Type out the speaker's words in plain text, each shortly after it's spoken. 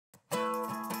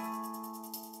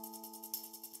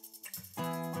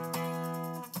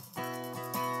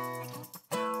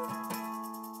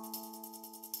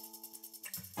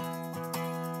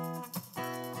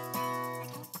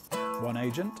1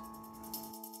 agent.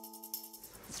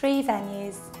 3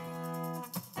 venues.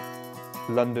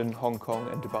 London, Hong Kong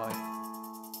and Dubai.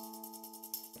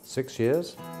 6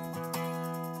 years.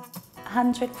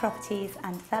 100 properties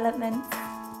and developments.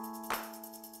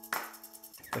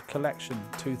 The Collection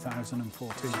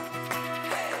 2014.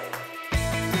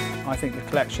 I think the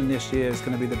Collection this year is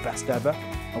going to be the best ever.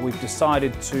 And we've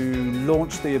decided to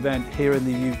launch the event here in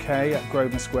the UK at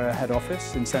Grosvenor Square head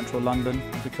office in central London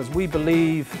because we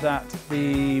believe that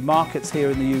the markets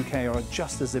here in the UK are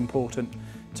just as important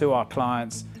to our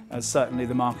clients as certainly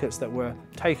the markets that we're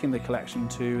taking the Collection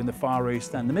to in the Far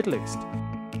East and the Middle East.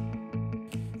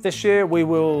 This year we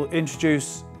will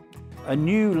introduce a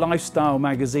new lifestyle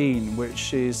magazine,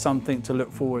 which is something to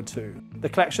look forward to. The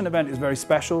Collection event is very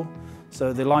special,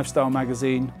 so the lifestyle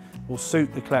magazine will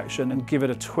suit the Collection and give it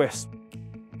a twist.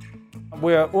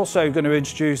 We're also going to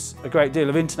introduce a great deal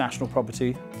of international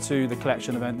property to the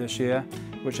Collection event this year,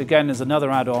 which again is another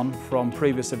add-on from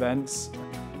previous events.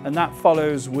 And that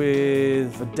follows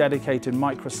with a dedicated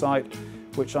microsite,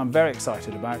 which I'm very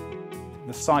excited about.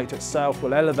 The site itself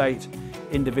will elevate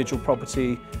individual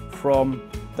property from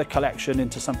the Collection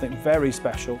into something very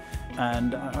special,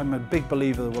 and I'm a big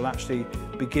believer that we'll actually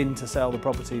begin to sell the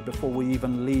property before we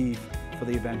even leave for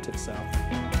the event itself.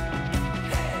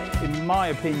 In my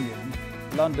opinion,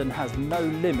 London has no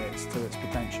limits to its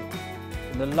potential.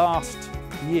 In the last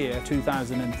year,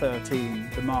 2013,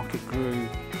 the market grew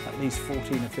at least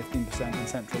 14 or 15% in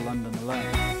central London alone.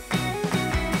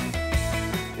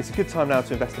 It's a good time now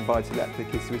to invest in buy-to-let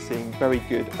because we're seeing very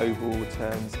good overall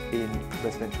returns in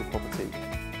residential property.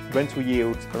 Rental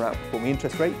yields are outperforming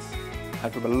interest rates,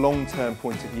 and from a long-term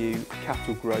point of view,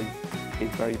 capital growth is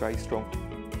very, very strong.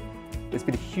 There's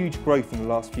been a huge growth in the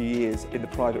last few years in the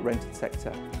private rented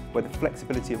sector, where the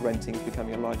flexibility of renting is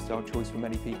becoming a lifestyle choice for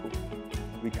many people.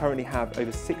 We currently have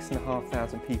over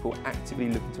 6,500 people actively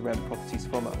looking to rent properties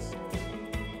from us.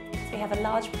 We have a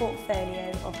large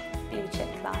portfolio of blue chip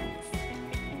clients.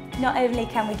 Not only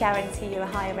can we guarantee you a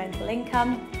higher rental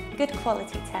income, good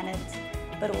quality tenants,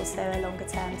 but also a longer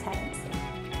term tenancy.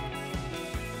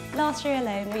 Last year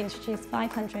alone, we introduced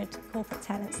 500 corporate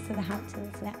tenants to the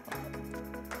Hamptons network.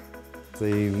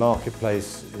 The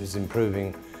marketplace is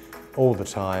improving all the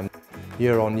time.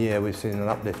 Year on year, we've seen an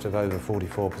uplift of over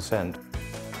 44%.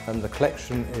 And the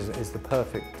Collection is the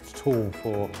perfect tool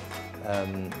for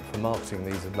marketing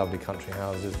these lovely country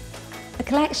houses. The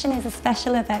Collection is a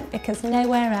special event because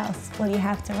nowhere else will you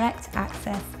have direct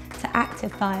access to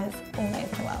active buyers all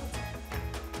over the world.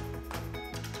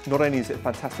 Not only is it a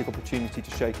fantastic opportunity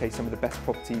to showcase some of the best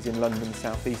properties in London and the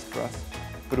South East for us,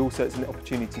 but also it's an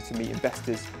opportunity to meet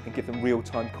investors and give them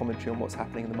real-time commentary on what's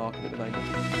happening in the market at the moment.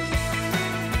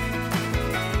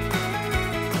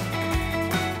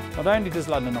 Not only does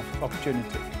London offer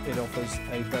opportunity, it offers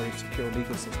a very secure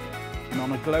legal system. And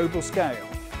on a global scale,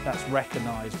 that's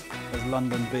recognised as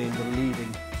London being the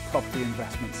leading property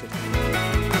investment city.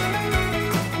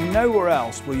 Nowhere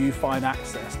else will you find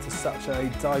access to such a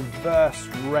diverse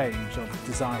range of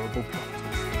desirable property.